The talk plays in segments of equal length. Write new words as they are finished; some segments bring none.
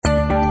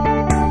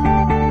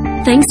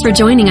Thanks for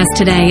joining us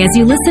today as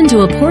you listen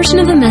to a portion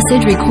of a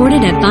message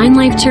recorded at Vine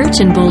Life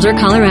Church in Boulder,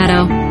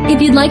 Colorado.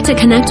 If you'd like to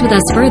connect with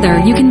us further,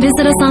 you can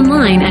visit us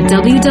online at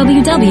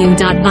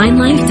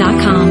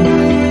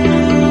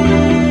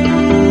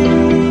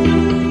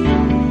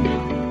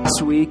www.vinelife.com.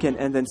 Last week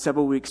and then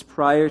several weeks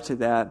prior to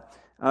that,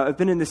 I've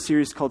been in this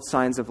series called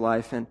Signs of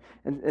Life, and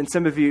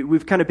some of you,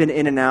 we've kind of been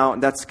in and out,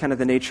 and that's kind of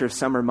the nature of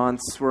summer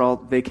months. We're all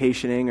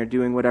vacationing or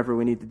doing whatever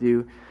we need to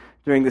do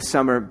during the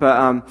summer.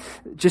 But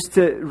just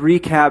to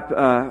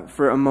recap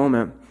for a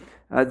moment,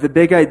 the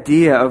big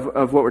idea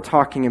of what we're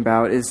talking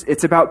about is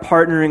it's about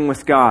partnering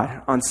with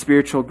God on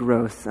spiritual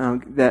growth,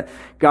 that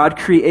God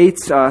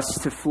creates us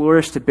to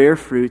flourish, to bear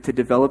fruit, to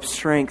develop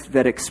strength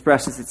that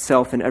expresses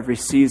itself in every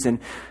season.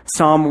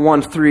 Psalm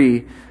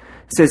 1:3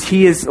 says,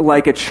 He is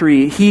like a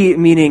tree. He,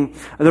 meaning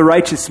the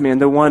righteous man,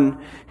 the one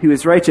who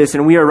is righteous,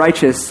 and we are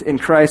righteous in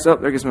Christ. Oh,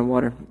 there goes my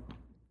water.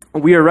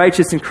 We are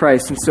righteous in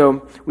Christ, and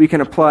so we can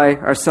apply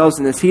ourselves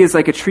in this. He is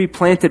like a tree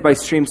planted by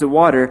streams of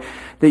water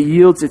that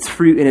yields its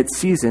fruit in its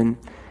season,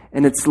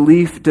 and its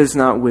leaf does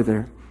not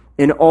wither.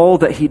 In all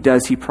that he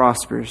does, he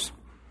prospers.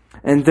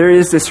 And there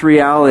is this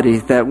reality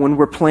that when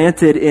we're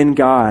planted in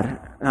God,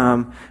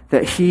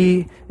 that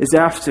he is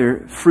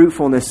after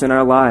fruitfulness in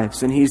our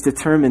lives, and he's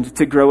determined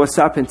to grow us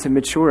up and to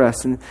mature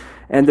us. And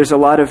there's a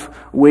lot of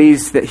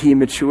ways that he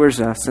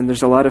matures us, and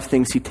there's a lot of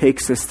things he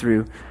takes us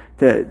through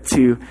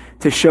to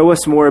show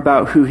us more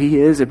about who he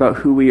is, about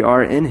who we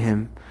are in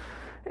him.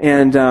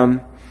 And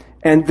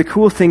the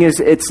cool thing is,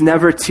 it's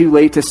never too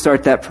late to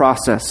start that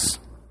process.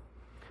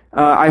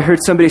 I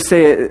heard somebody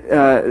say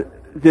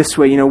it this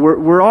way,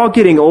 we're all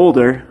getting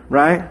older,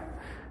 right?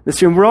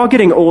 We're all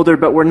getting older,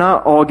 but we're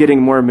not all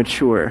getting more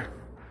mature.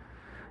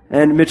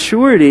 And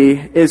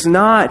maturity is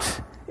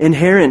not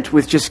inherent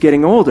with just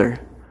getting older.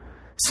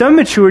 Some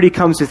maturity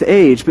comes with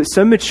age, but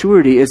some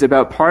maturity is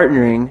about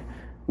partnering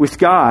with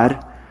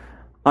God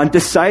on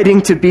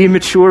deciding to be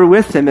mature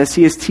with him as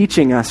he is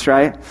teaching us,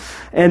 right?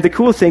 And the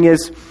cool thing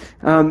is,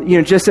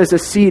 just as a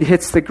seed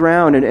hits the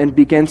ground and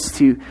begins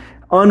to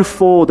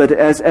unfold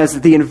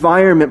as the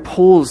environment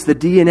pulls the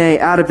DNA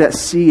out of that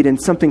seed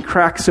and something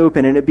cracks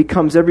open and it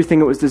becomes everything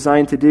it was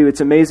designed to do.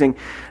 It's amazing.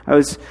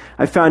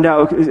 I found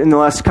out in the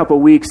last couple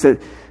of weeks that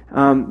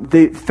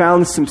they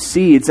found some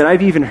seeds, and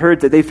I've even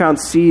heard that they found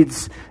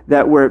seeds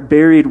that were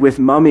buried with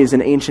mummies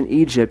in ancient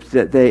Egypt,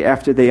 that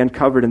after they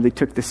uncovered them, they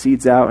took the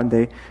seeds out and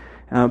they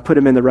put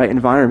them in the right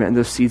environment, and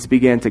those seeds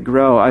began to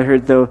grow. I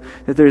heard, though,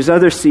 that there's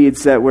other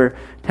seeds that were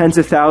tens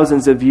of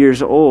thousands of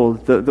years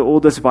old. The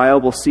oldest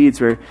viable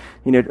seeds were,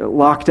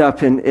 locked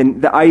up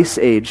in the Ice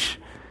Age,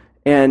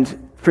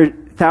 and for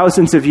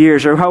thousands of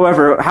years, or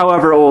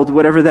however old,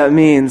 whatever that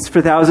means,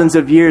 for thousands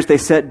of years they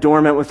sat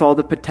dormant with all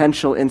the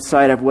potential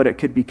inside of what it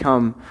could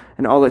become,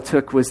 and all it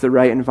took was the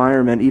right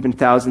environment. Even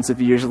thousands of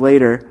years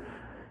later,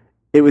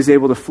 it was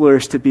able to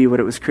flourish to be what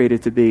it was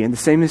created to be. And the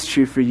same is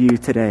true for you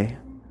today.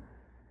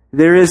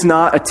 There is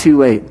not a too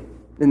late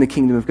in the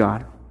kingdom of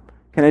God.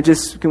 Can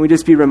we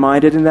just be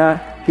reminded in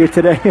that here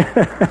today?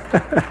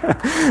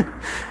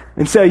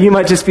 And so you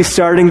might just be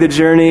starting the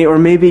journey, or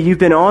maybe you've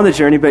been on the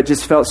journey but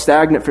just felt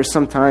stagnant for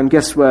some time.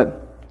 Guess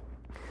what?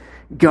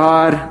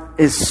 God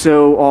is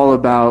so all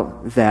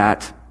about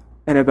that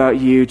and about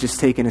you just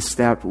taking a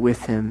step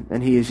with him,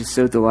 and he is just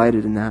so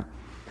delighted in that.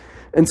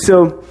 And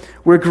so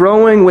we're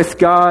growing with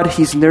God.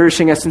 He's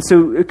nourishing us. And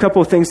so a couple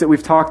of things that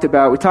we've talked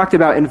about. We talked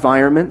about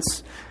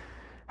environments,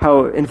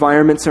 how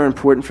environments are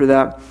important for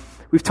that.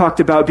 We've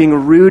talked about being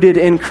rooted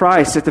in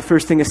Christ, that the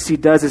first thing a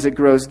seed does is it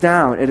grows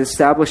down. It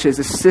establishes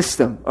a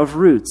system of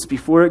roots.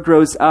 Before it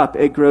grows up,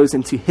 it grows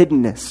into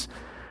hiddenness,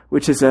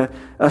 which is a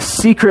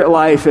secret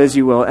life, as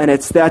you will, and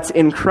that's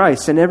in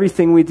Christ. And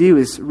everything we do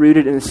is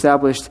rooted and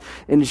established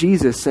in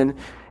Jesus. And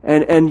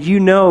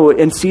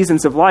in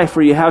seasons of life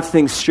where you have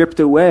things stripped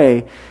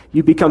away,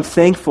 you become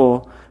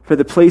thankful for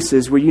the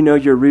places where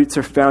your roots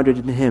are founded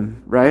in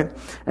him, right?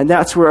 And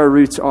that's where our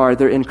roots are.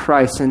 They're in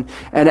Christ. And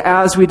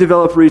as we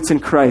develop roots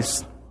in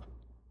Christ,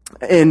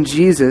 in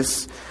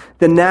Jesus,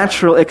 the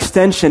natural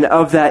extension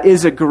of that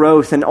is a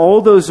growth. And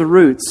all those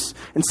roots,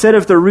 instead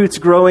of the roots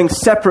growing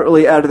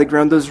separately out of the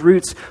ground, those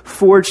roots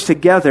forge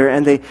together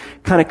and they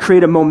kind of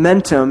create a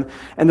momentum.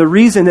 And the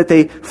reason that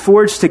they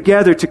forge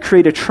together to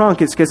create a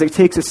trunk is because it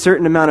takes a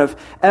certain amount of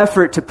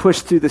effort to push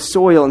through the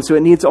soil. And so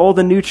it needs all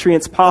the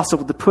nutrients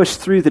possible to push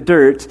through the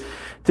dirt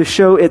to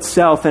show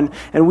itself. And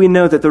we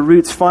know that the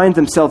roots find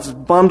themselves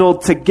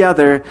bundled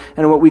together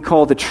in what we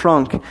call the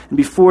trunk. And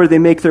before they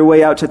make their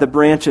way out to the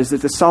branches,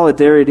 there's the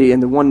solidarity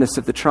and the oneness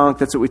of the trunk.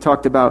 That's what we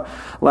talked about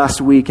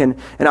last week. And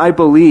I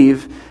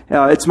believe,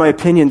 it's my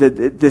opinion that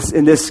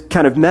in this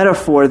kind of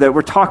metaphor that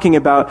we're talking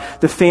about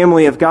the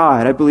family of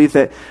God. I believe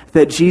that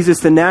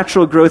Jesus, the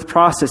natural growth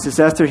process is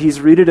after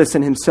he's rooted us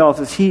in himself,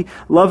 as he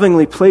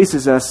lovingly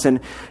places us in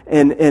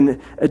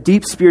a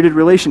deep-spirited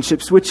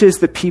relationships, which is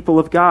the people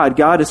of God.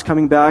 God is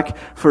coming back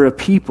for a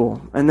people,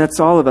 and that's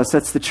all of us.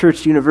 That's the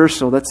church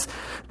universal. That's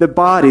the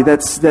body.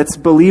 That's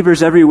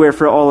believers everywhere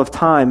for all of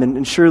time.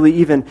 And surely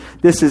even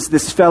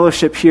this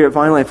fellowship here at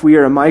Vine Life, we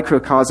are a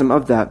microcosm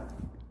of that.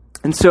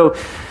 And so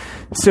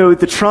So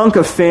the trunk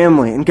of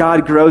family, and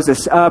God grows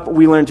us up.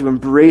 We learn to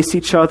embrace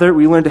each other.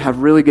 We learn to have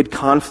really good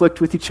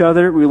conflict with each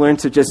other. We learn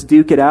to just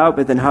duke it out,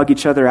 but then hug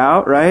each other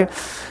out, right?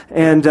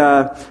 And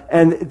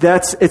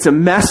it's a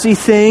messy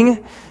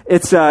thing.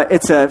 It's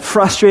a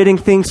frustrating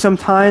thing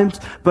sometimes,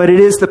 but it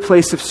is the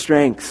place of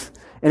strength.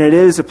 And it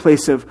is a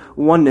place of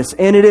oneness.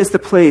 And it is the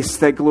place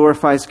that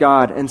glorifies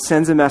God and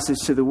sends a message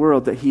to the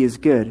world that He is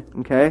good,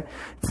 okay?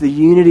 It's the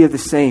unity of the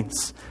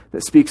saints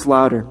that speaks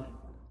louder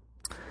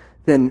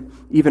than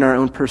even our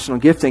own personal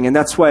gifting. And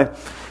that's why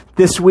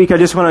this week I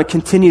just want to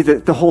continue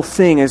the whole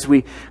thing. As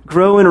we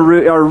grow in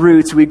our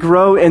roots, we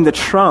grow in the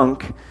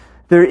trunk,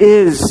 there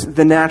is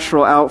the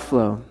natural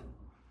outflow.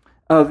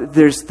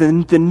 There's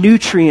the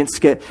nutrients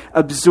get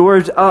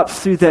absorbed up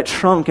through that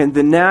trunk, and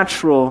the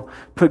natural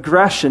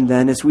progression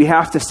then is we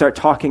have to start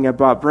talking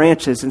about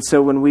branches. And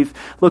so when we've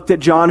looked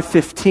at John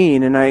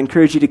 15, and I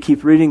encourage you to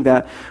keep reading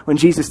that, when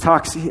Jesus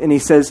talks and He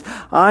says,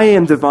 I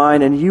am the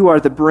vine and you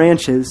are the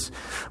branches,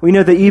 we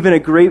know that even a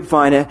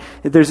grapevine,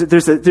 there's a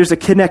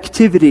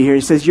connectivity here. He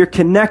says, you're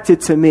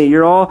connected to me.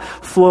 You're all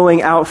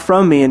flowing out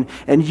from me,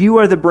 and you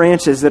are the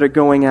branches that are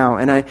going out.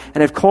 And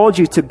I've called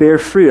you to bear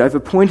fruit. I've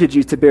appointed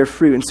you to bear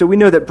fruit. And so we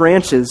know that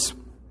branches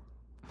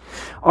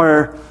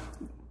are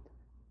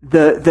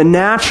the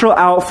natural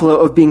outflow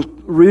of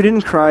being rooted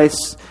in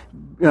Christ,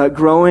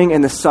 growing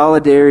in the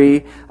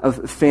solidarity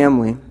of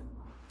family.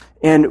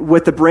 And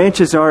what the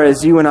branches are,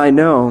 as you and I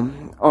know,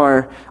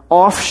 are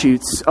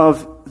offshoots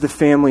of the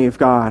family of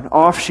God,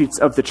 offshoots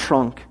of the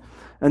trunk.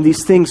 And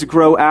these things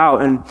grow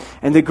out,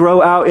 and they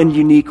grow out in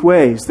unique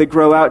ways. They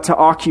grow out to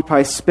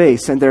occupy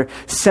space, and they're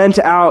sent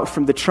out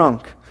from the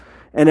trunk.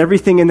 And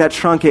everything in that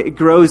trunk, it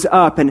grows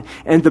up, and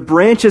the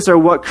branches are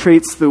what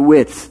creates the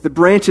width. The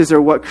branches are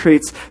what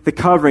creates the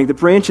covering. The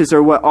branches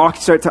are what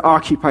start to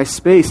occupy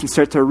space and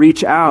start to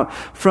reach out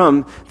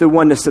from the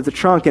oneness of the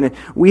trunk. And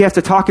we have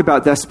to talk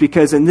about this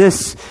because in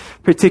this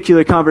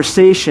particular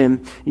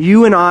conversation,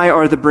 you and I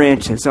are the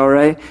branches, all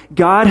right?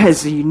 God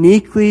has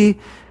uniquely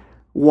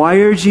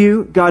wired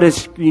you. God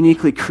has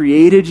uniquely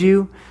created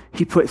you.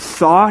 He put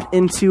thought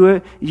into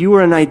it. You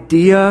were an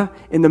idea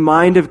in the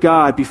mind of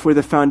God before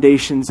the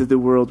foundations of the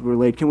world were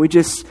laid. Can we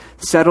just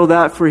settle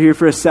that for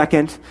a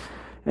second?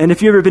 And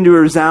if you've ever been to a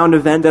Resound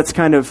event, that's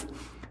kind of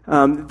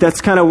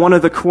one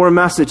of the core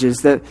messages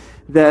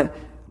that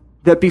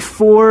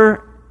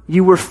before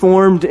you were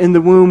formed in the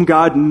womb,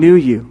 God knew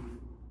you.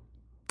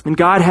 And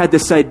God had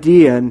this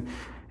idea,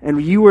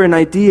 and you were an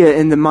idea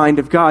in the mind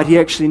of God. He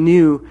actually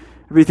knew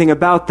everything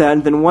about that.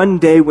 And then one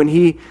day when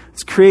He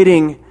was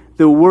creating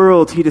the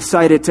world, He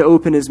decided to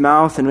open His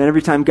mouth, and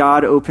every time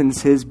God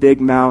opens His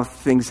big mouth,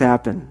 things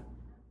happen.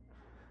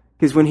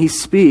 Because when He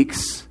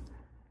speaks,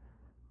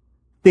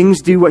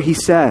 things do what He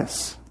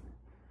says,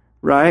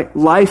 right?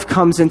 Life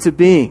comes into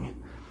being.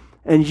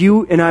 And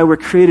you and I were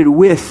created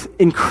with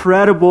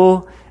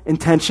incredible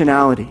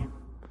intentionality,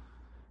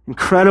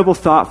 incredible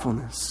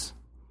thoughtfulness.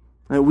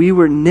 That we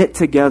were knit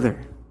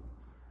together,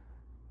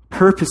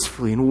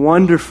 purposefully and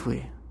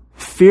wonderfully,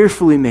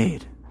 fearfully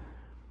made.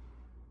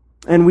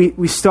 And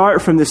we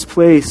start from this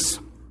place,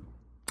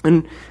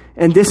 and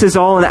this is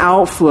all an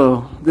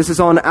outflow. This is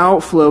all an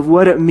outflow of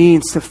what it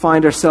means to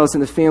find ourselves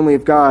in the family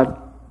of God.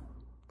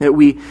 That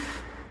we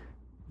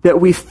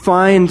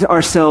find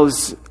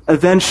ourselves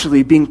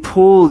eventually being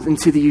pulled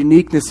into the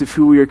uniqueness of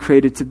who we are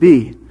created to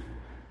be.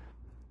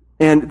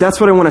 And that's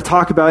what I want to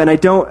talk about. And I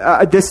don't,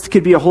 this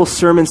could be a whole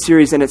sermon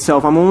series in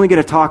itself. I'm only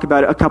going to talk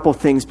about a couple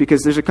things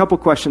because there's a couple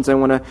questions I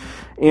want to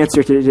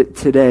answer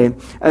today.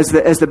 As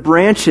the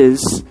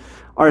branches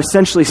are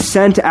essentially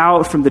sent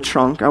out from the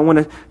trunk, I want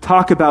to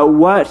talk about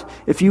what,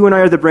 if you and I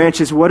are the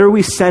branches, what are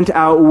we sent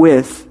out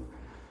with?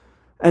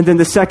 And then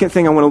the second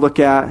thing I want to look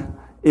at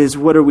is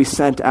what are we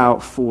sent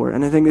out for?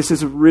 And I think this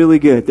is really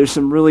good. There's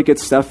some really good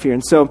stuff here.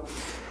 And so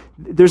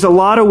there's a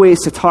lot of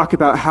ways to talk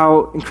about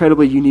how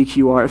incredibly unique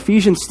you are.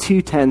 Ephesians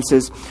 2:10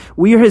 says,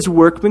 we are His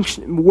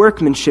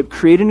workmanship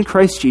created in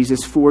Christ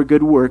Jesus for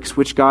good works,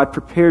 which God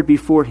prepared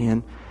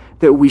beforehand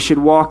that we should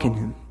walk in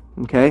Him.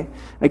 Okay?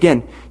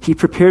 Again, He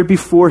prepared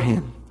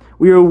beforehand.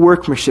 We are a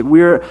workmanship.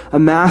 We are a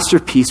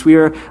masterpiece. We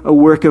are a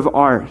work of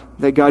art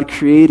that God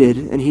created,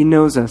 and He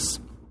knows us.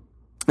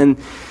 And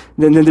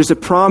then there's a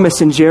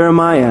promise in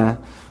Jeremiah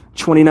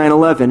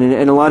 29:11,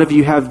 and a lot of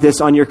you have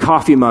this on your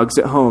coffee mugs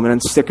at home and on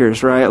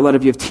stickers, right? A lot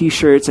of you have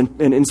T-shirts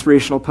and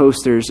inspirational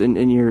posters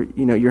in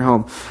your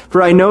home.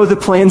 For I know the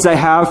plans I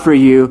have for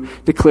you,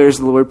 declares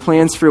the Lord,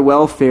 plans for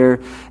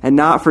welfare and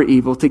not for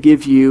evil, to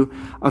give you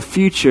a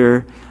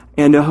future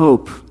and a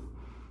hope.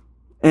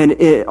 And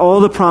all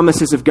the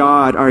promises of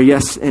God are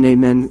yes and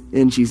amen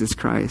in Jesus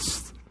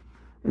Christ.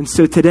 And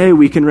so today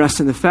we can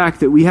rest in the fact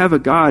that we have a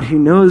God who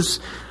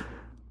knows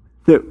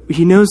that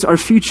He knows our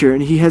future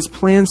and He has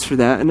plans for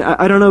that. And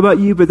I don't know about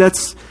you, but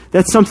that's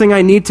something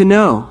I need to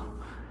know.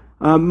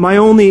 My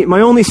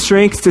only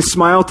strength to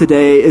smile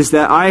today is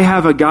that I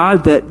have a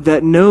God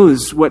that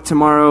knows what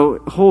tomorrow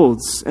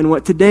holds and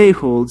what today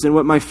holds and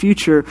what my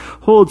future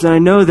holds. And I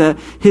know that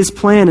His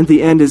plan at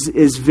the end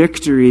is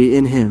victory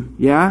in Him.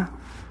 Yeah?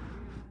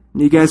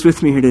 You guys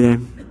with me here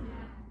today?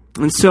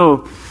 And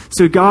so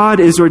God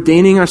is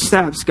ordaining our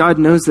steps. God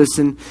knows this,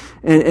 and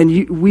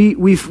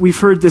we've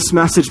heard this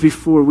message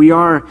before. We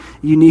are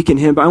unique in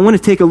Him. But I want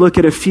to take a look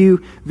at a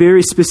few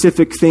very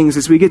specific things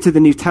as we get to the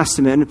New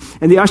Testament.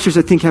 And the ushers,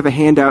 I think, have a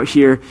handout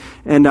here,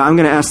 and I'm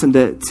going to ask them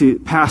to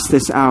pass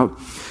this out.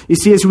 You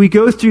see, as we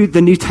go through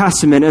the New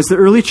Testament, as the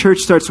early church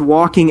starts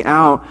walking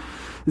out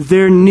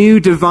their new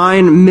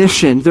divine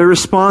mission, their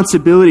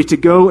responsibility to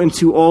go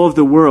into all of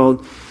the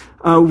world,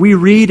 we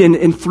read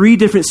in three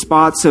different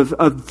spots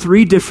of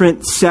three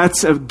different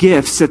sets of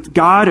gifts that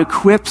God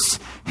equips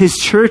His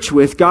church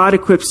with, God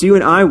equips you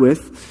and I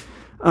with,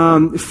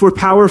 for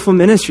powerful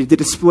ministry, to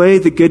display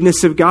the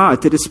goodness of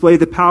God, to display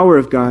the power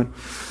of God.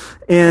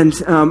 And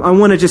I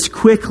want to just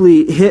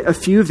quickly hit a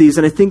few of these,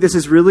 and I think this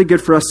is really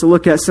good for us to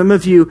look at. Some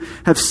of you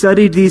have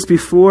studied these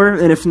before,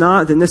 and if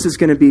not, then this is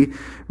going to be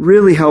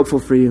really helpful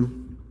for you.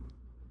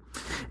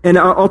 And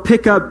I'll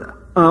pick up,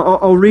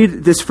 I'll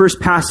read this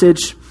first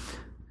passage,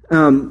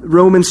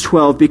 Romans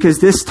 12, because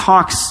this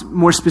talks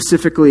more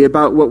specifically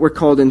about what we're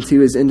called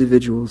into as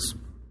individuals.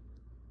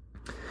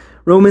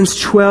 Romans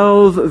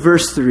 12,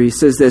 verse 3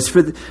 says this,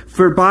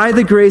 For by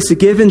the grace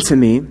given to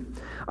me,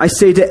 I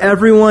say to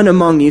everyone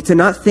among you to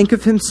not think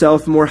of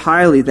himself more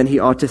highly than he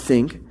ought to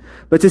think,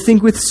 but to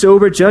think with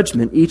sober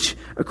judgment, each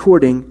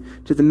according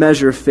to the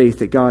measure of faith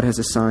that God has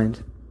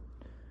assigned.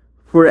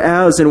 For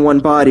as in one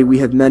body we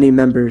have many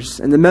members,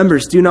 and the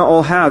members do not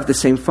all have the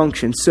same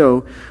function,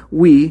 so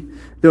we,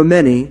 though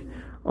many,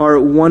 are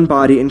one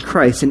body in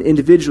Christ and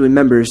individually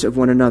members of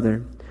one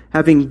another.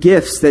 Having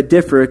gifts that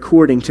differ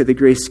according to the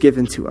grace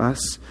given to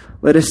us,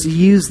 let us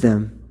use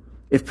them.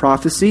 If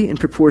prophecy, in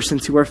proportion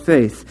to our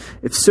faith.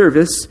 If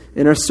service,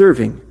 in our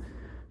serving.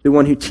 The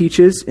one who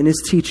teaches, in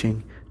his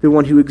teaching. The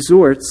one who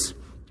exhorts,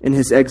 in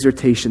his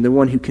exhortation. The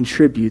one who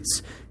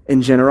contributes,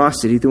 in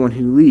generosity. The one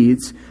who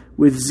leads,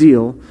 with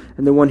zeal.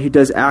 And the one who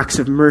does acts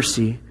of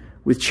mercy,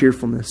 with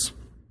cheerfulness.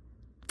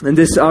 And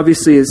this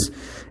obviously is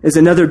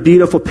another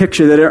beautiful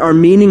picture that our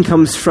meaning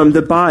comes from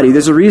the body.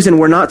 There's a reason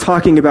we're not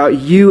talking about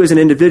you as an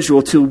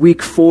individual till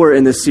week 4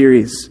 in this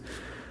series.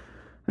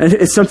 And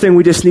it's something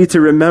we just need to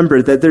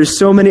remember, that there's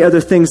so many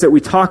other things that we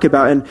talk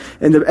about.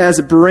 And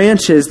as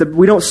branches,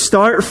 we don't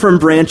start from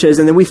branches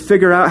and then we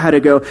figure out how to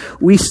go.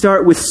 We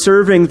start with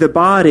serving the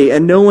body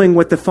and knowing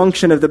what the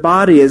function of the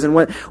body is and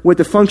what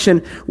the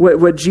function,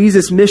 what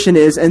Jesus' mission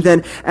is. And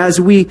then as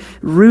we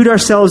root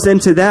ourselves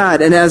into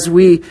that and as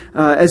we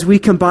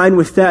combine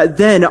with that,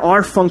 then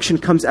our function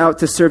comes out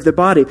to serve the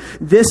body.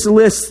 This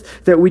list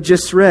that we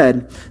just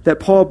read, that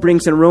Paul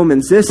brings in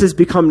Romans, this has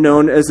become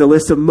known as a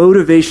list of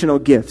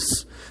motivational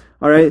gifts.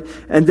 All right,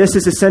 and this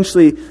is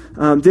essentially,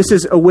 this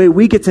is a way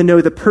we get to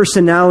know the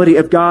personality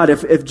of God.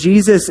 If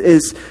Jesus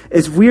is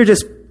we're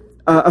just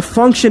a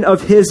function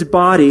of His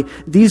body,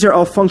 these are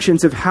all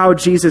functions of how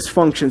Jesus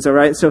functions. All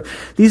right, so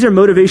these are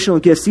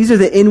motivational gifts. These are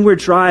the inward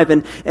drive,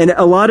 and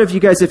a lot of you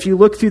guys, if you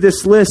look through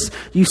this list,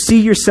 you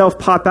see yourself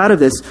pop out of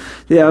this.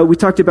 We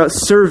talked about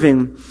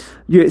serving.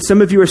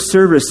 Some of you are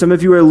servers. Some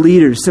of you are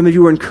leaders. Some of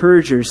you are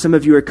encouragers. Some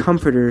of you are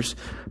comforters,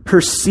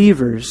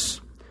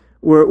 perceivers,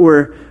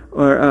 or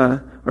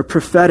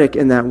prophetic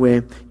in that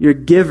way. You're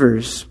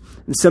givers.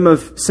 And some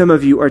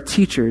of you are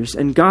teachers.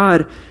 And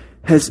God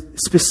has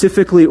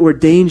specifically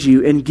ordained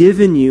you and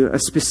given you a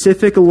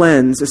specific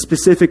lens, a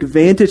specific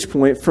vantage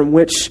point from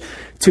which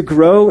to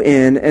grow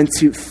in and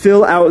to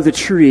fill out the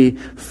tree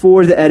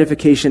for the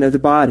edification of the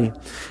body.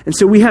 And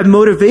so we have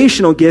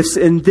motivational gifts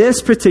in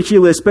this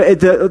particular list, but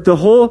the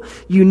whole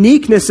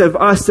uniqueness of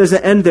us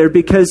doesn't end there,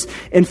 because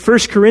in 1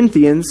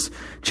 Corinthians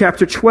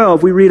chapter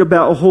 12, we read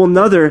about a whole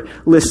nother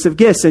list of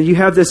gifts, and you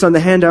have this on the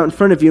handout in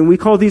front of you, and we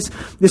call these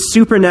the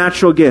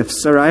supernatural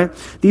gifts, all right?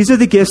 These are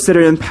the gifts that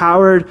are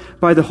empowered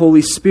by the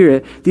Holy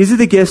Spirit. These are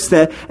the gifts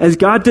that, as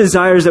God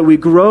desires that we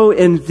grow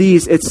in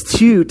these, it's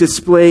to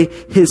display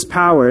His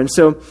power. And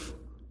so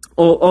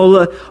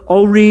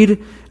I'll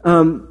read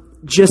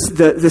just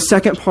the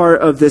second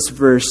part of this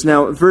verse.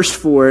 Now, verse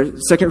 4,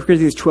 2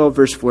 Corinthians 12,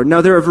 verse 4.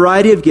 Now, there are a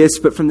variety of gifts,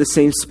 but from the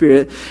same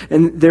Spirit.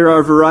 And there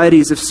are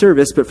varieties of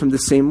service, but from the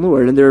same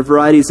Lord. And there are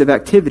varieties of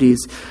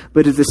activities,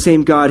 but of the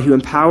same God who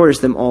empowers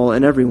them all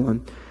and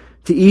everyone.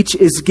 To each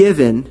is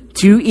given.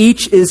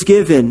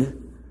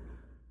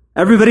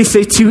 Everybody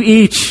say, to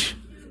each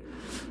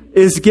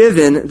is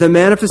given the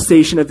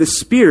manifestation of the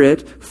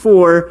Spirit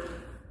for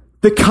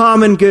the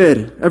common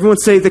good. Everyone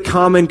say the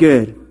common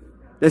good.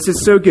 This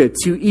is so good.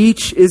 To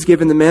each is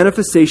given the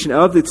manifestation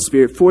of the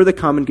Spirit for the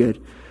common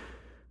good.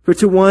 For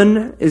to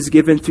one is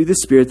given through the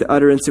Spirit the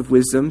utterance of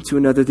wisdom, to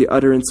another the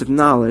utterance of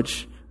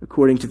knowledge,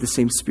 according to the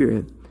same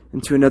Spirit,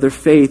 and to another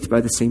faith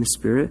by the same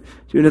Spirit,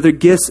 to another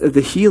gifts of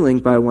the healing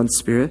by one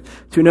Spirit,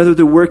 to another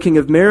the working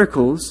of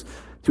miracles,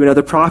 to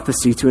another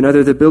prophecy, to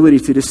another the ability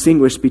to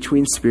distinguish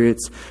between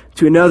spirits,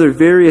 to another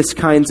various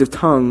kinds of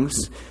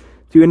tongues,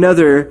 to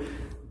another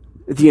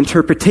the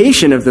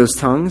interpretation of those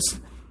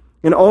tongues.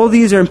 And all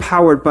these are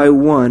empowered by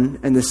one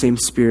and the same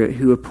Spirit,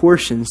 who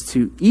apportions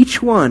to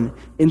each one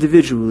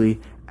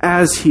individually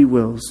as He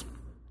wills.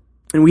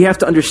 And we have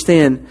to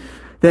understand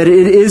that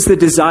it is the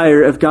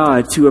desire of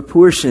God to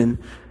apportion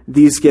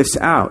these gifts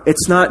out.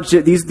 It's not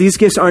these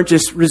gifts aren't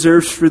just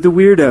reserved for the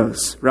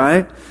weirdos,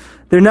 right?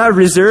 They're not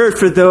reserved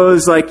for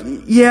those like,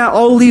 yeah,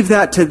 I'll leave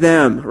that to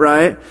them,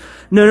 right?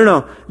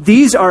 No.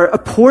 These are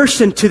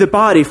apportioned to the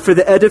body for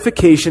the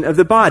edification of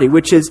the body,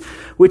 which is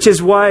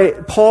why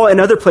Paul and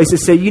other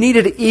places say you need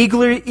to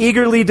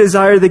eagerly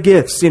desire the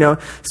gifts,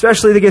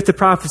 especially the gift of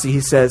prophecy, he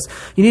says.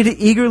 You need to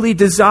eagerly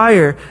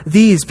desire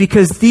these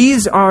because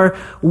these are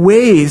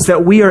ways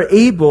that we are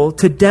able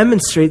to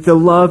demonstrate the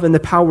love and the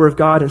power of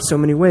God in so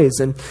many ways.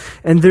 And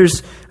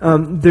there's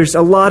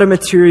a lot of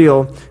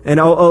material, and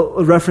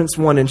I'll reference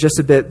one in just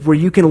a bit, where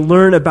you can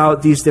learn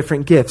about these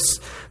different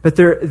gifts. But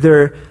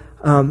they're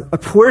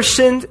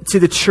apportioned to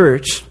the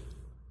church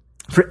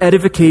for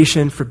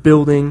edification, for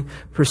building,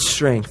 for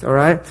strength, all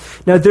right?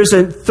 Now, there's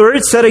a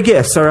third set of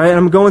gifts, all right?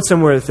 I'm going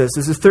somewhere with this.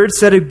 There's a third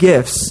set of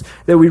gifts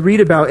that we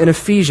read about in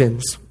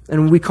Ephesians,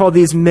 and we call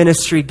these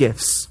ministry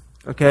gifts,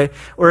 okay?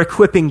 Or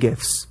equipping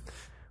gifts,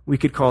 we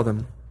could call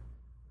them.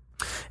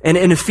 And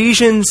in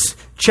Ephesians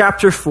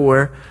chapter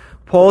 4,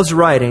 Paul's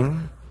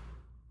writing,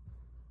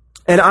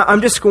 and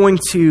I'm just going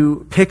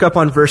to pick up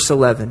on verse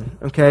 11,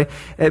 okay?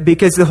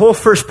 Because the whole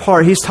first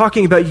part, he's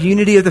talking about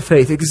unity of the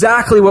faith,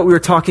 exactly what we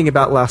were talking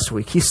about last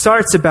week. He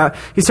starts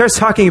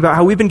talking about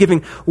how we've been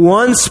given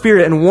one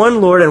Spirit and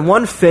one Lord and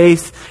one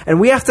faith,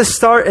 and we have to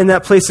start in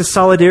that place of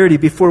solidarity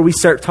before we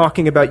start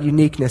talking about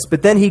uniqueness.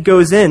 But then he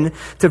goes in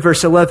to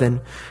verse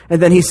 11,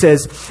 and then he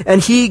says,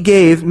 and he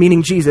gave,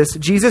 meaning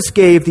Jesus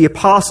gave the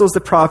apostles,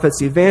 the prophets,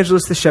 the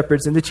evangelists, the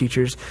shepherds, and the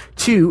teachers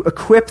to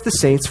equip the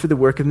saints for the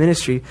work of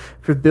ministry,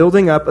 for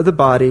building up of the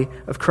body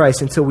of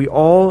Christ until we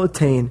all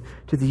attain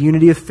to the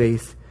unity of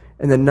faith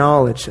and the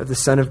knowledge of the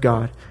Son of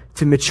God,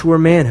 to mature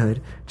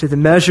manhood, to the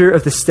measure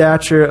of the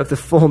stature of the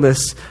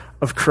fullness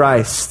of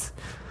Christ.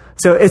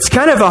 So it's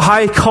kind of a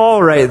high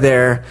call right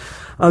there.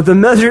 The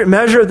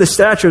measure of the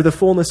stature of the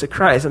fullness of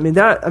Christ.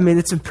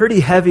 It's some pretty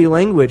heavy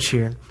language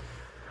here.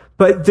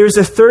 But there's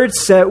a third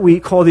set we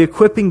call the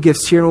equipping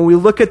gifts here. When we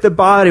look at the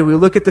body, we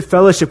look at the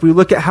fellowship, we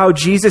look at how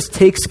Jesus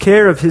takes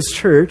care of his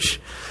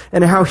church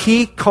and how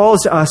he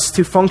calls us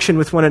to function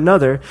with one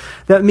another.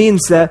 That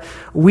means that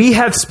we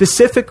have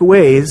specific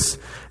ways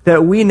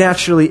that we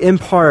naturally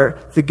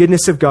impart the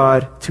goodness of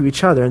God to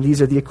each other. And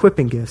these are the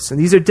equipping gifts. And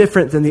these are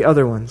different than the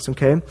other ones,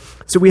 okay?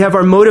 So we have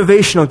our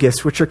motivational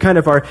gifts, which are kind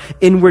of our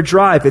inward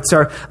drive. It's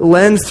our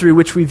lens through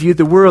which we view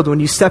the world. When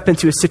you step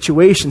into a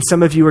situation,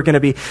 some of you are going to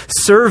be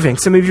serving.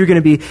 Some of you are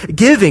going to be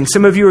giving.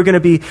 Some of you are going to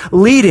be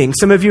leading.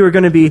 Some of you are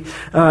going to be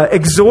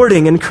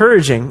exhorting,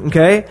 encouraging,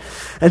 okay?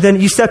 And then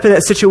you step in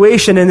that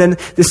situation, and then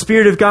the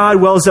Spirit of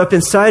God wells up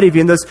inside of you.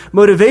 And those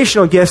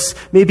motivational gifts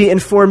maybe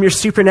inform your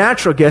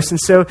supernatural gifts. And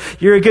so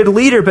you're a good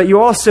leader, but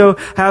you also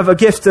have a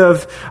gift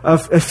of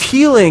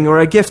healing, or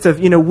a gift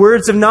of,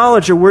 words of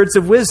knowledge or words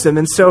of wisdom.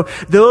 And so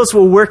those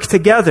will work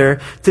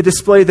together to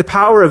display the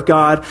power of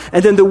God.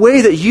 And then the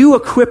way that you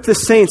equip the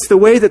saints, the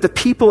way that the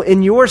people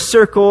in your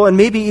circle and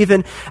maybe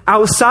even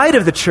outside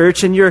of the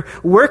church, in your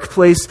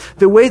workplace,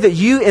 the way that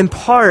you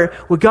impart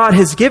what God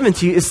has given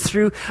to you is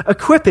through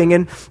equipping.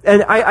 And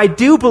I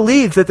do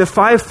believe that the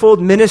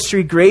fivefold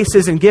ministry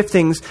graces and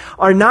giftings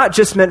are not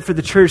just meant for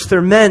the church.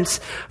 They're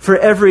meant for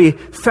every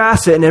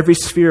facet in every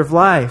sphere of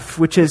life,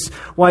 which is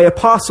why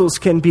apostles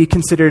can be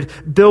considered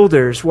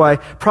builders, why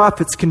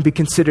prophets can be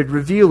considered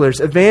revealers,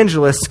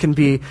 evangelists can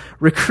be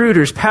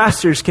recruiters,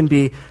 pastors can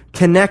be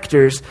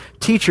connectors,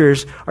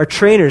 teachers are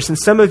trainers. And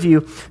some of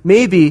you,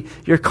 maybe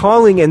your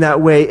calling in that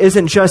way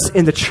isn't just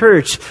in the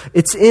church,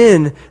 it's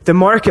in the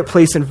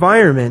marketplace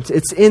environment.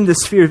 It's in the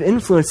sphere of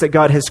influence that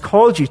God has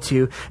called you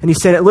to. And he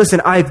said, listen,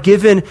 I've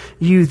given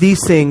you these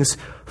things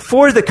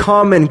for the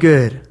common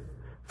good.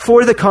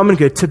 For the common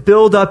good, to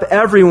build up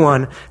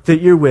everyone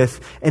that you're with.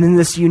 And in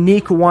this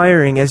unique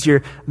wiring, as your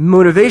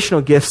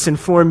motivational gifts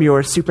inform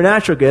your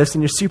supernatural gifts,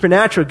 and your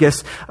supernatural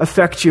gifts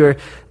affect your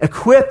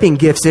equipping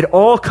gifts, it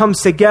all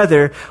comes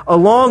together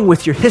along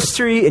with your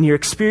history and your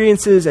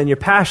experiences and your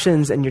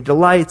passions and your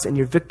delights and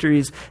your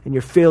victories and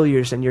your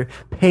failures and your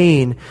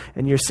pain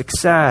and your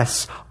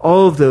success.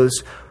 All of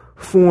those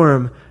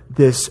form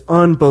this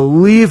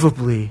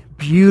unbelievably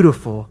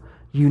beautiful,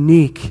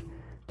 unique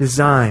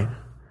design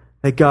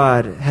that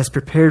God has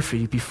prepared for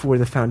you before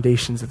the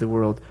foundations of the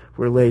world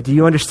were laid. Do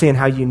you understand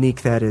how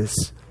unique that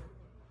is?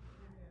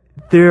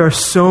 There are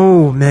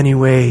so many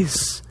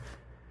ways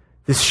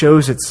this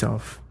shows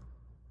itself.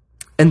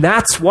 And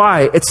that's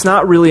why it's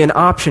not really an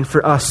option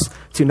for us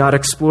to not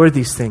explore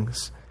these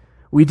things.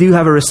 We do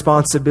have a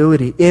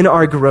responsibility in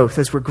our growth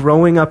as we're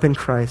growing up in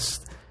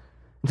Christ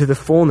into the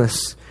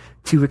fullness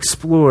to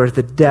explore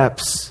the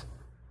depths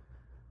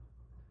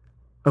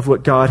of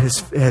what God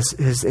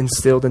has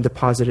instilled and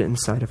deposited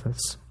inside of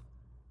us.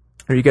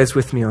 Are you guys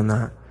with me on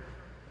that?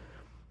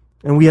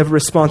 And we have a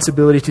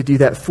responsibility to do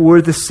that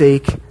for the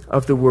sake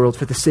of the world,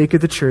 for the sake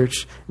of the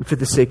church, and for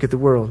the sake of the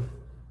world.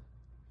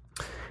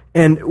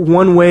 And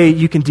one way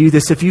you can do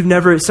this, if you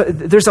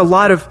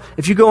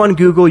go on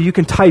Google, you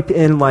can type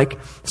in like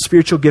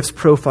spiritual gifts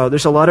profile.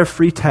 There's a lot of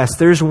free tests.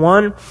 There's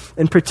one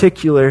in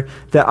particular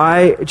that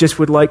I just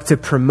would like to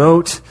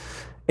promote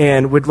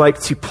and would like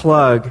to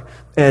plug,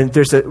 and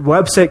there's a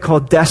website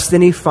called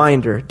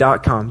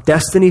destinyfinder.com,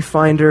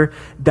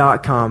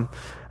 destinyfinder.com.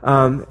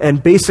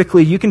 And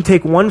basically, you can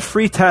take one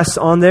free test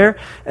on there,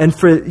 and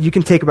you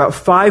can take about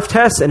 5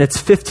 tests, and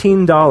it's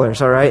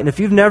 $15, all right? And if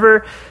you've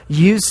never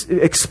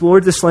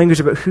explored this language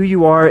about who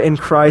you are in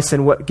Christ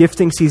and what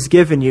giftings He's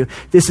given you,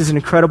 this is an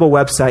incredible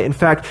website. In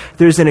fact,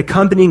 there's an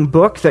accompanying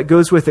book that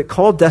goes with it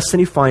called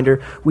Destiny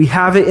Finder. We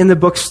have it in the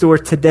bookstore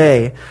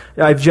today.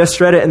 I've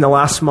just read it in the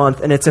last month,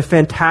 and it's a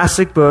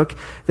fantastic book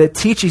that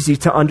teaches you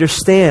to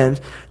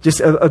understand just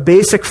a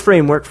basic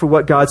framework for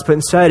what God's put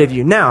inside of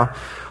you. Now,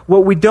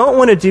 what we don't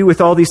want to do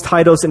with all these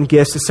titles and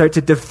gifts is start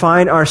to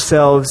define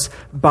ourselves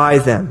by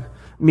them.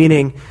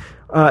 Meaning,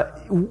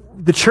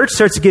 the church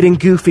starts getting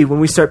goofy when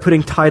we start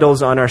putting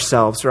titles on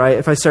ourselves, right?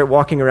 If I start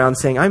walking around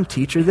saying, I'm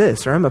teacher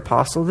this, or I'm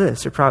apostle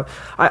this, or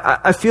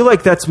I feel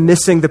like that's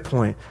missing the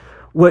point.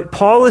 What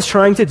Paul is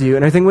trying to do,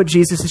 and I think what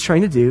Jesus is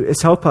trying to do,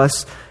 is help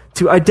us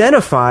to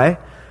identify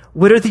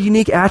what are the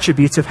unique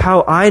attributes of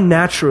how I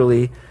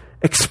naturally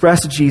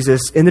express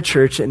Jesus in the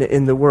church and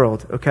in the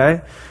world,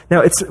 okay?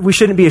 Now, we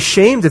shouldn't be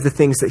ashamed of the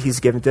things that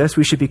He's given to us.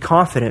 We should be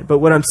confident. But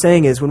what I'm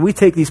saying is, when we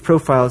take these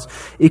profiles,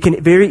 it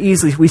can very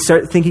easily, we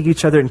start thinking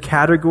each other in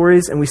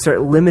categories, and we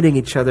start limiting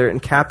each other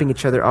and capping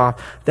each other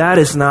off. That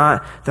is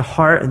not the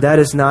heart, and that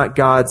is not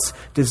God's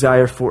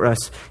desire for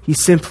us. He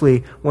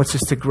simply wants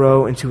us to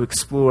grow and to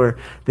explore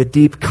the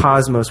deep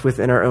cosmos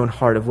within our own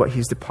heart of what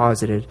He's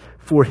deposited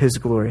for His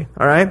glory.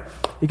 All right?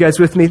 You guys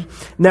with me?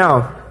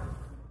 Now,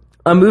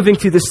 I'm moving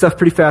through this stuff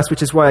pretty fast,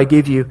 which is why I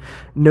gave you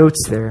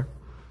notes there.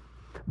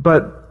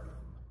 But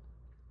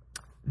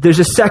there's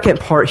a second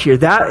part here.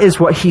 That is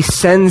what He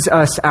sends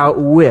us out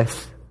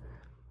with.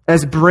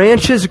 As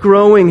branches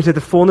growing to the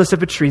fullness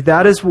of a tree,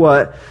 that is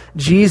what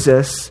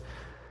Jesus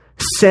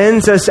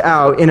sends us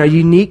out in our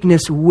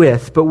uniqueness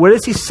with. But what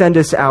does He send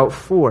us out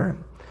for?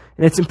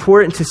 And it's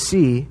important to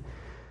see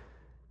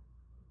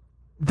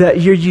that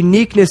your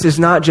uniqueness is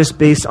not just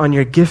based on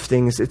your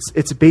giftings,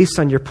 it's based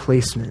on your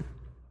placement.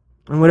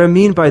 And what I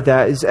mean by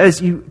that is,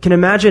 as you can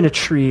imagine a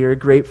tree or a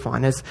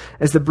grapevine, as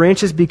the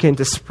branches begin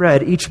to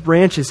spread, each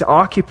branch is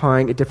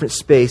occupying a different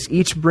space.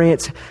 Each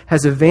branch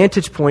has a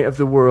vantage point of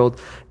the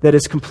world that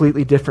is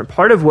completely different.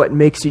 Part of what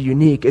makes you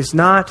unique is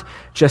not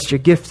just your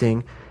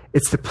gifting,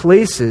 it's the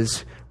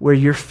places where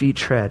your feet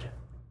tread.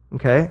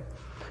 Okay?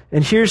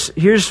 And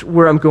here's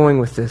where I'm going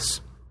with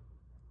this.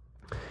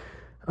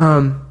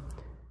 When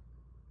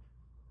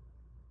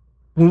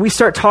we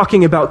start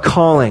talking about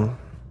calling,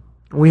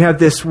 we have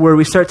this where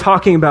we start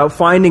talking about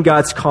finding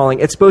God's calling.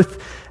 It both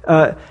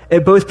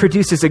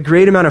produces a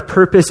great amount of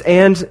purpose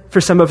and, for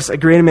some of us, a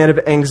great amount of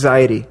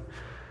anxiety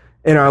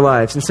in our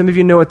lives. And some of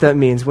you know what that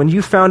means. When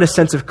you found a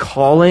sense of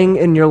calling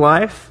in your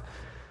life,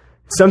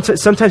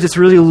 sometimes it's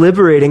really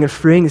liberating and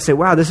freeing to say,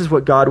 wow, this is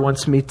what God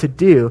wants me to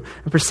do.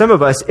 And for some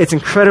of us, it's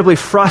incredibly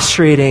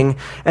frustrating,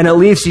 and it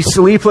leaves you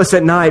sleepless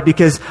at night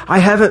because I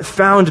haven't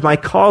found my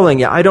calling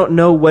yet. I don't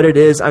know what it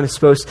is I'm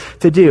supposed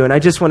to do. And I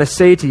just want to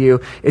say to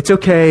you, it's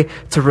okay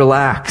to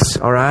relax,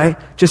 all right?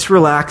 Just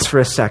relax for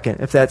a second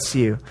if that's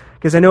you.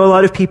 Because I know a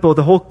lot of people,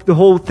 the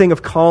whole thing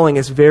of calling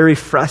is very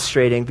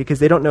frustrating because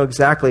they don't know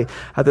exactly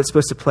how that's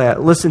supposed to play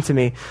out. Listen to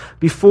me.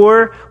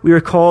 Before we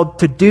were called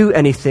to do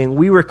anything,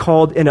 we were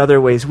called in other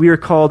ways. We were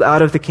called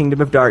out of the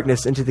kingdom of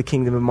darkness into the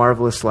kingdom of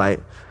marvelous light.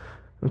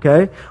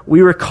 Okay?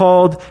 We were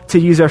called to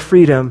use our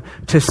freedom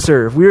to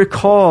serve. We were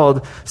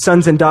called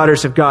sons and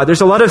daughters of God. There's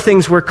a lot of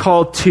things we're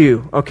called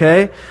to,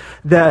 okay?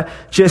 That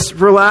just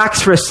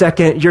relax for a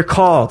second. You're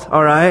called,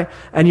 all right?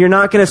 And you're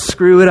not going to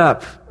screw it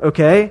up,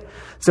 okay?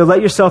 So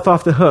let yourself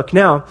off the hook.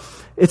 Now,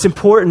 it's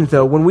important,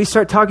 though, when we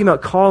start talking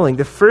about calling,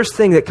 the first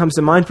thing that comes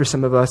to mind for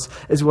some of us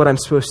is what I'm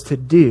supposed to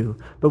do.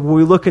 But when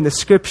we look in the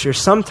Scripture,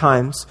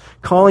 sometimes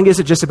calling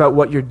isn't just about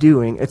what you're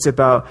doing. It's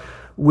about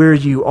where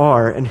you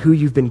are and who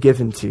you've been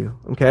given to,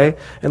 okay?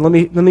 And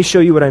let me show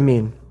you what I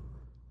mean.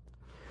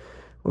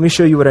 Let me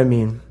show you what I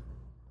mean.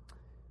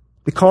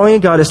 The calling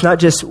of God is not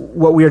just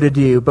what we are to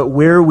do, but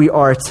where we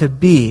are to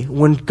be.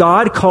 When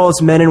God calls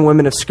men and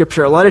women of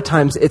Scripture, a lot of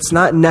times it's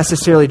not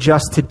necessarily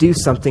just to do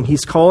something.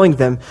 He's calling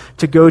them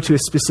to go to a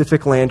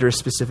specific land or a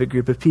specific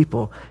group of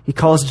people. He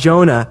calls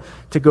Jonah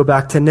to go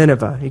back to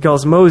Nineveh. He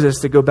calls Moses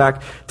to go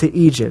back to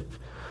Egypt.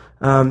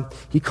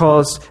 He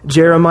calls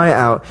Jeremiah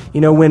out. You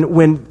know,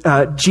 when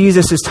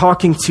Jesus is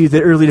talking to the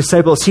early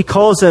disciples, He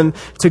calls them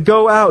to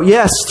go out,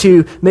 yes,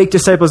 to make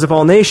disciples of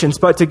all nations,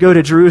 but to go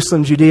to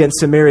Jerusalem, Judea, and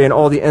Samaria, and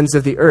all the ends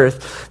of the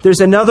earth. There's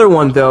another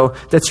one, though,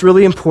 that's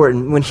really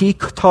important. When He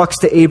talks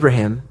to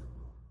Abraham,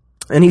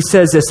 and He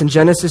says this in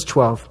Genesis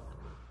 12.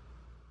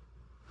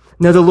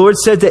 Now the Lord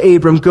said to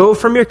Abram, go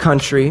from your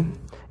country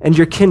and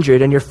your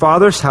kindred and your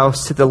father's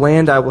house to the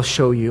land I will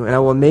show you, and I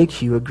will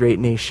make you a great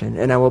nation,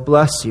 and I will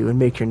bless you and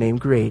make your name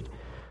great,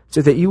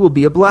 so that you will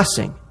be a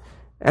blessing.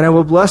 And I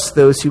will bless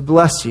those who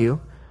bless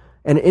you,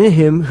 and in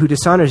him who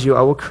dishonors you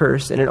I will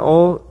curse, and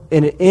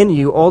in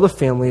you all the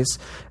families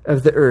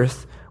of the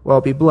earth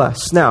will be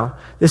blessed. Now,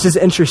 this is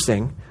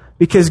interesting,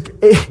 because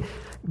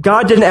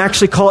God didn't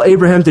actually call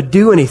Abraham to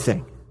do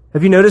anything.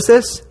 Have you noticed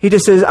this? He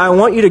just says, I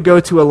want you to go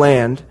to a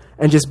land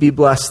and just be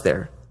blessed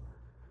there.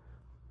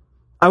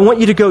 I want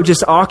you to go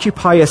just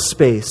occupy a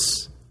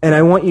space, and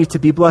I want you to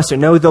be blessed there.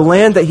 No, the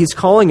land that he's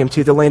calling him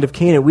to, the land of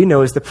Canaan, we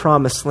know is the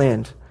promised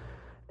land.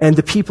 And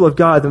the people of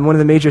God, and one of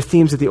the major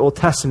themes of the Old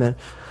Testament,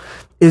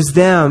 is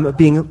them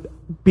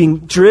being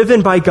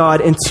driven by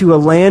God into a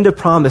land of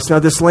promise. Now,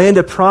 this land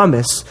of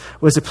promise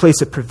was a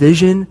place of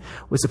provision,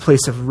 was a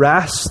place of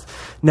rest.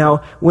 Now,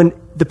 when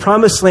the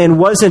promised land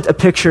wasn't a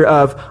picture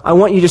of, I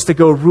want you just to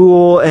go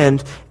rule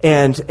and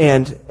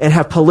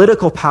have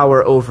political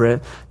power over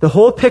it. The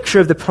whole picture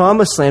of the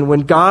promised land,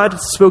 when God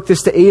spoke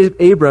this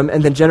to Abram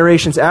and then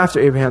generations after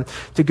Abraham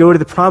to go to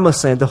the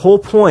promised land, the whole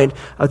point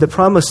of the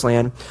promised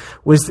land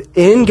was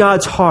in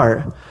God's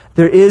heart,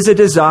 there is a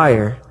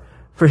desire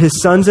for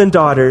his sons and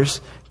daughters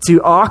to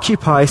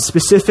occupy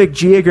specific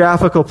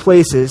geographical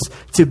places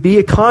to be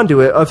a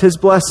conduit of his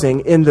blessing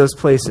in those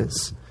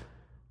places.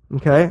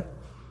 Okay?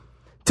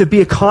 To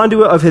be a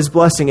conduit of his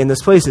blessing in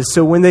those places.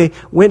 So when they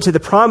went to the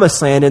promised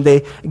land and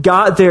they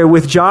got there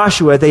with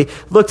Joshua, they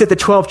looked at the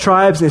 12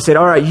 tribes and they said,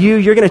 all right,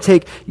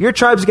 your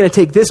tribe's going to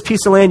take this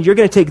piece of land, you're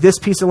going to take this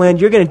piece of land,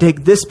 you're going to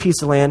take this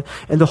piece of land.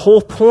 And the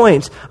whole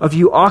point of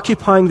you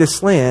occupying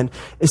this land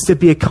is to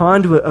be a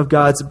conduit of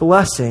God's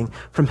blessing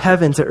from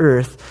heaven to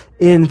earth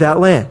in that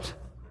land.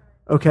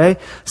 Okay?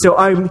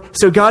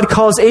 So God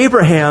calls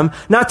Abraham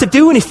not to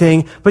do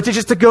anything, but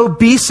to go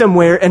be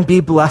somewhere and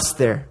be blessed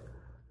there.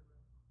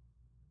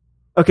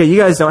 Okay, you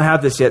guys don't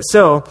have this yet.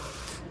 So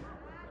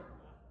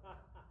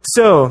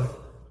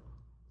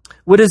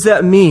what does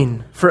that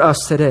mean for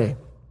us today?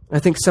 I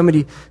think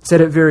somebody said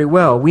it very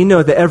well. We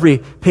know that every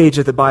page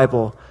of the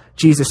Bible,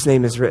 Jesus'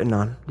 name is written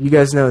on. You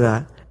guys know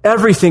that.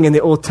 Everything in the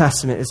Old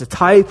Testament is a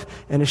type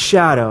and a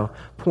shadow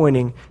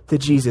pointing to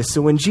Jesus.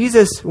 So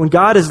when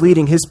God is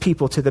leading his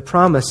people to the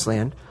promised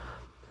land,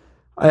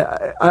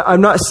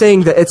 I'm not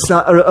saying that it's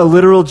not a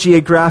literal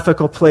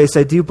geographical place.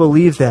 I do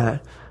believe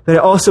that. But I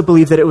also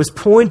believe that it was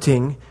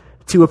pointing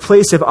to a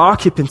place of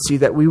occupancy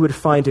that we would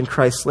find in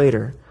Christ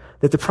later.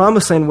 That the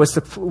promised land was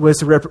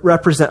to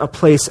represent a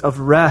place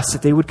of rest,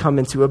 that they would come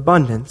into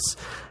abundance.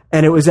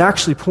 And it was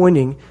actually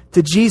pointing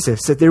to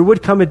Jesus, that there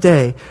would come a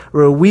day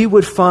where we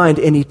would find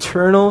an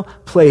eternal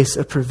place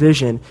of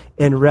provision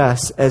and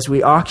rest as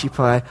we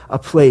occupy a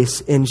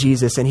place in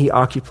Jesus and he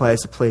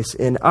occupies a place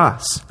in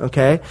us,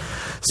 okay?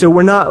 So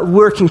we're not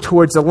working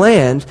towards a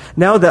land.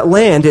 Now that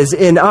land is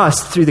in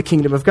us through the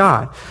kingdom of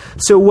God.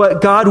 So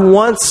what God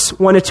once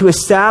wanted to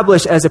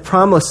establish as a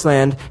promised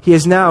land, he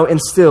has now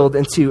instilled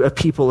into a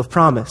people of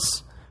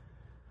promise.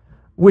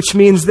 Which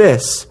means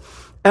this.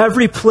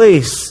 Every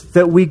place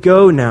that we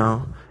go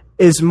now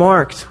is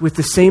marked with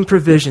the same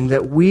provision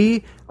that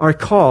we are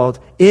called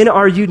in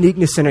our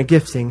uniqueness and our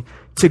gifting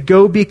to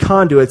go be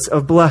conduits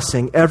of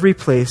blessing every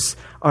place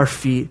our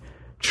feet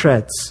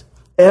treads.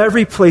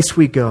 Every place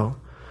we go.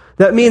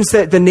 That means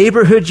that the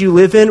neighborhood you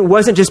live in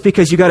wasn't just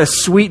because you got a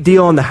sweet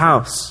deal on the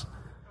house.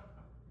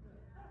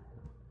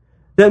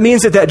 That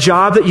means that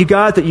job that you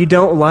got that you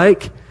don't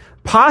like,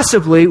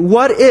 possibly,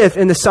 what if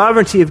in the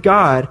sovereignty of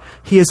God,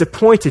 he has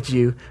appointed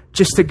you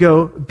just to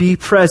go be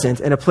present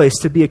in a place,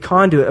 to be a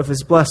conduit of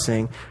his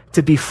blessing,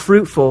 to be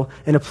fruitful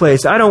in a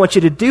place. I don't want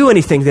you to do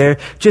anything there.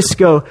 Just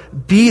go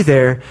be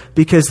there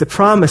because the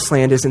promised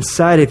land is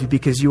inside of you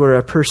because you are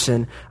a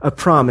person of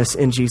promise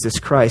in Jesus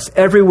Christ.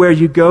 Everywhere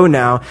you go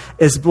now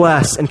is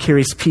blessed and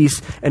carries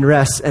peace and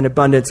rest and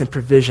abundance and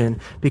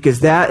provision because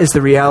that is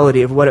the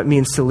reality of what it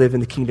means to live in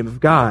the kingdom of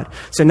God.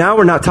 So now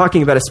we're not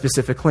talking about a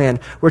specific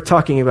land. We're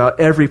talking about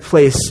every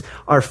place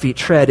our feet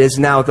tread is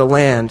now the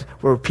land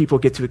where people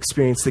get to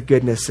experience the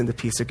goodness and the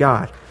peace of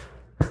God.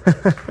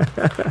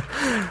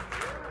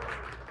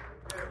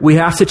 We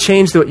have to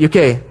change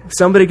okay,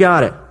 somebody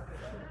got it.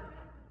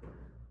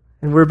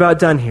 And we're about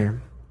done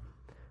here.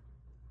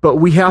 But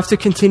we have to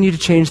continue to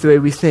change the way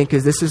we think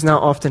because this is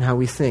not often how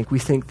we think. We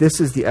think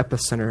this is the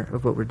epicenter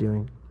of what we're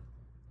doing.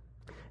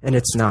 And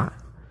it's not.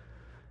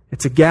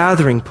 It's a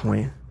gathering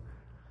point.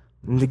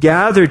 And the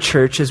gathered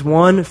church is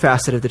one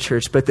facet of the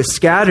church, but the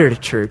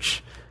scattered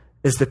church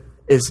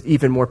is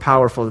even more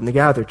powerful than the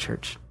gathered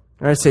church.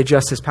 I'd say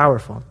just as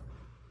powerful.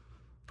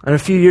 And a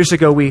few years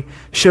ago, we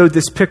showed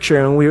this picture,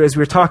 and as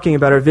we were talking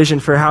about our vision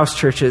for house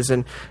churches,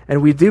 and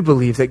we do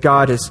believe that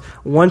God is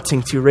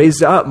wanting to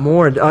raise up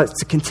more and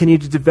to continue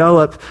to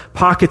develop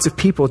pockets of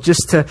people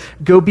just to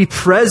go be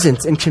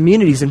present in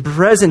communities and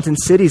present in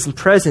cities and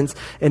present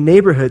in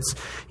neighborhoods.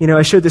 You know,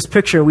 I showed this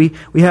picture. We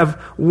have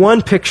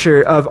one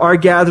picture of our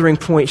gathering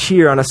point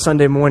here on a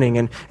Sunday morning,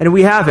 and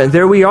we have it.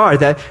 There we are,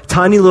 that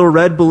tiny little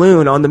red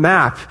balloon on the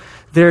map.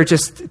 They're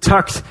just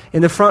tucked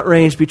in the front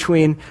range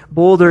between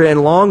Boulder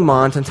and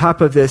Longmont on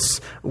top of this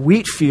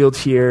wheat field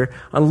here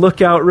on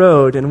Lookout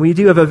Road. And we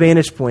do have a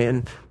vantage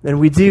point, and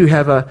we do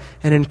have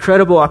an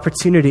incredible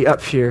opportunity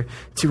up here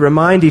to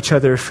remind each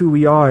other of who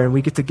we are. And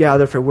we get to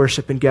gather for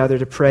worship and gather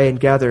to pray and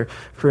gather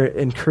for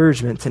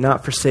encouragement, to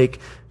not forsake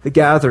the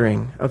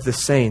gathering of the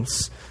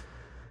saints.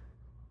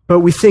 but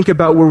we think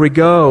about where we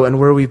go and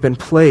where we've been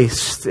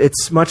placed.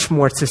 It's much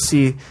more to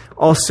see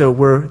also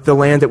where the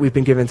land that we've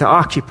been given to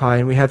occupy.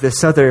 And we have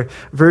this other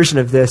version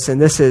of this,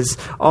 and this is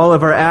all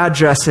of our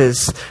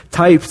addresses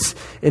typed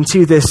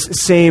into this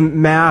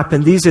same map.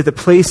 And these are the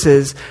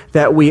places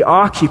that we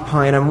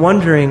occupy. And I'm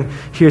wondering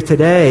here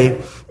today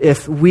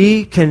if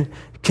we can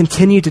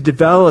continue to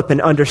develop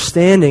an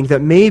understanding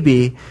that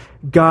maybe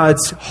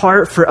God's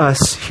heart for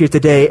us here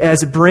today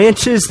as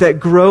branches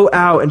that grow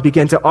out and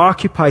begin to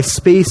occupy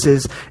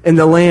spaces in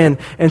the land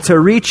and to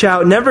reach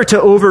out, never to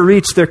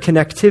overreach their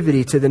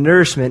connectivity to the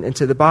nourishment and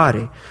to the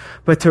body,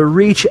 but to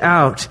reach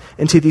out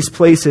into these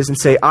places and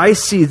say, I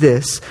see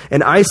this,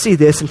 and I see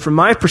this, and from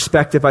my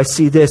perspective, I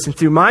see this, and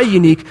through my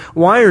unique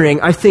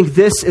wiring, I think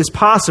this is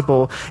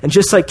possible. And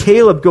just like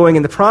Caleb going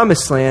in the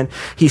promised land,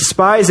 he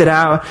spies it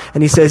out,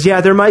 and he says,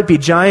 yeah, there might be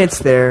giants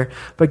there,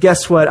 but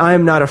guess what? I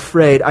am not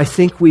afraid. I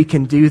think we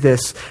can do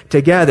this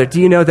together.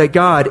 Do you know that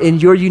God, in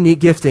your unique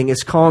gifting,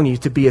 is calling you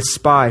to be a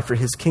spy for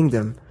his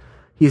kingdom?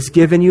 He has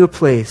given you a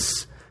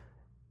place,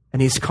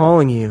 and he's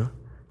calling you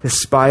to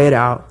spy it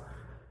out,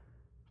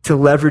 to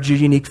leverage your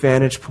unique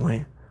vantage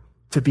point,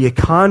 to be a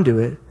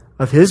conduit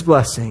of his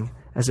blessing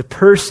as a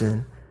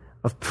person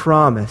of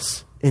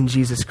promise in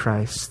Jesus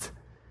Christ.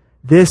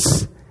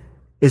 This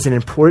is an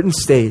important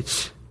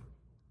stage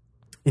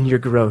in your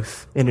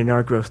growth and in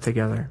our growth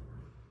together.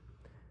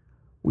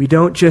 We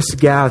don't just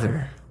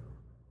gather,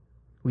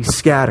 we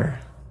scatter.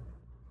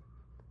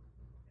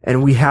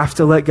 And we have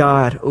to let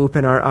God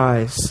open our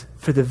eyes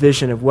for the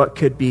vision of what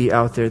could be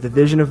out there. The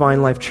vision of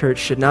Vine Life Church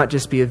should not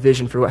just be a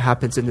vision for what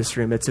happens in this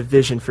room. It's a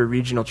vision for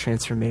regional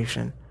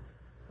transformation.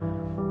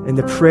 And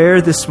the prayer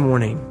this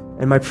morning,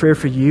 and my prayer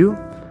for you,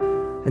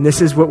 and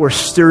this is what we're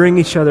stirring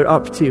each other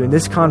up to, in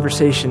this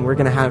conversation we're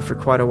going to have for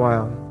quite a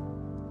while,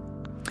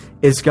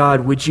 is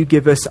God, would you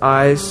give us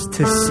eyes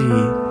to see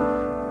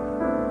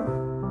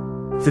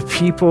the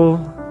people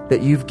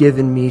that you've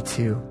given me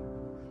to?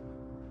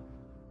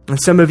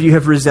 And some of you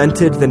have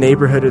resented the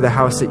neighborhood or the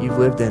house that you've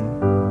lived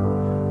in,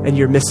 and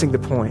you're missing the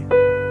point.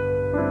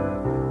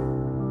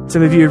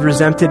 Some of you have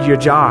resented your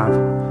job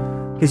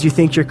because you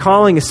think your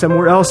calling is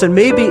somewhere else, and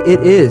maybe it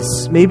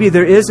is. Maybe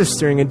there is a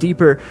stirring, a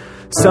deeper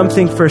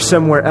something for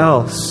somewhere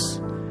else.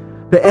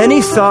 But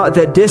any thought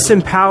that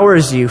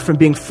disempowers you from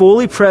being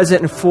fully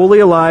present and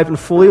fully alive and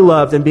fully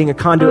loved and being a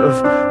conduit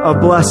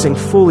of blessing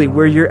fully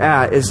where you're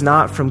at is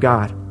not from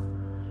God.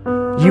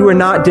 You are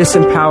not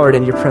disempowered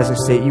in your present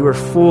state. You are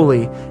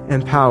fully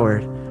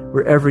empowered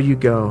wherever you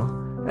go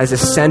as a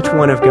sent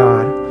one of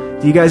God.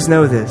 Do you guys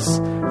know this?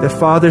 The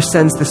Father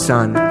sends the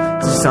Son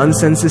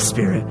sends the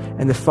Spirit,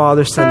 and the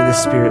Father, Son, and the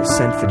Spirit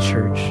sent the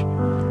church.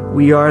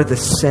 We are the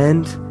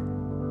sent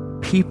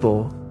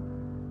people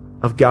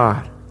of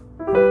God,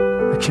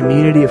 a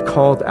community of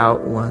called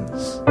out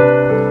ones.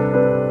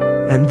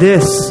 And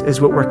this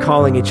is what we're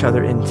calling each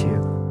other into.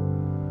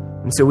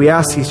 And so we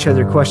ask each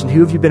other a question: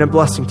 who have you been a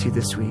blessing to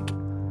this week?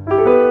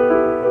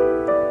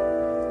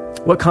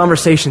 What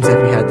conversations have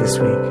you had this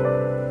week?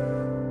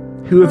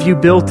 Who have you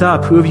built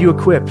up? Who have you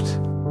equipped?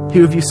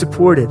 Who have you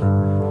supported?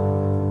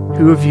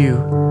 Who have you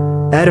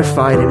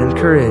edified and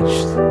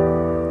encouraged?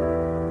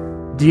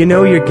 Do you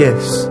know your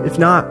gifts? If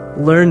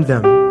not, learn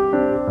them.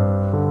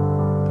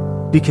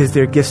 Because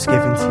they're gifts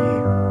given to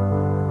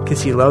you.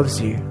 Because he loves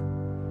you.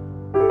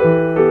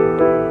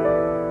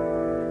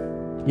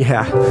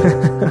 Yeah.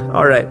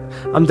 All right.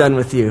 I'm done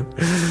with you.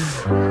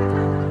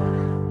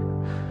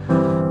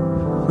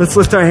 Let's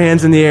lift our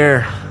hands in the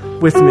air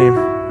with me.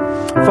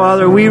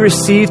 Father, we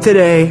receive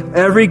today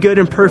every good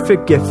and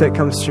perfect gift that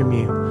comes from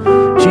you.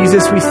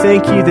 Jesus, we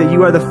thank you that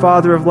you are the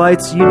Father of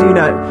lights. You do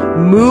not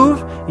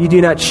move, you do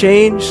not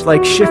change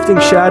like shifting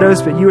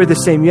shadows, but you are the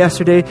same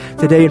yesterday,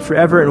 today, and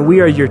forever. And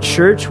we are your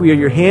church. We are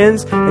your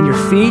hands and your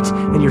feet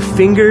and your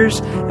fingers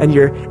and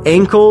your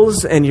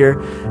ankles and your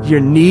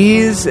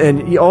knees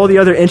and all the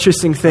other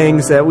interesting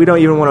things that we don't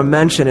even want to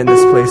mention in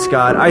this place,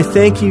 God. I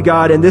thank you,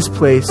 God, in this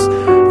place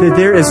that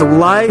there is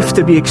life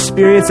to be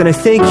experienced. And I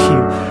thank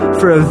you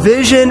for a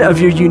vision of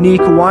your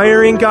unique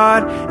wiring,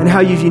 God, and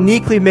how you've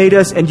uniquely made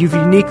us and you've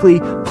uniquely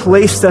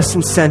placed us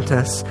and sent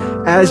us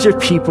as your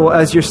people,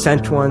 as your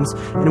sent ones.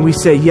 And we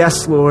say,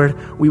 yes, Lord,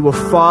 we will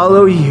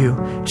follow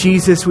you.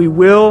 Jesus, we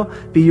will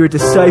be your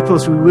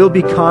disciples. We will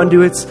be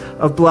conduits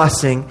of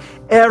blessing.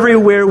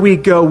 Everywhere we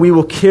go, we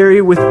will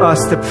carry with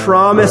us the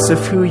promise of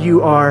who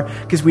you are,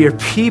 because we are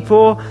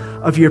people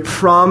of your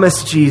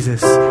promise,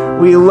 Jesus.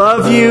 We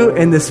love you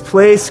in this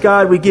place,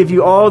 God. We give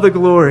you all the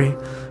glory.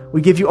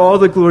 We give you all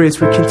the glory as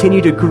we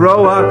continue to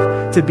grow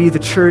up to be the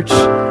church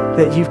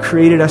that you've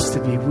created us to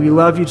be. We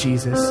love you,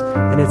 Jesus.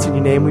 And it's in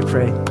your name we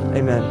pray.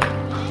 Amen.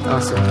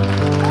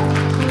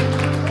 Awesome.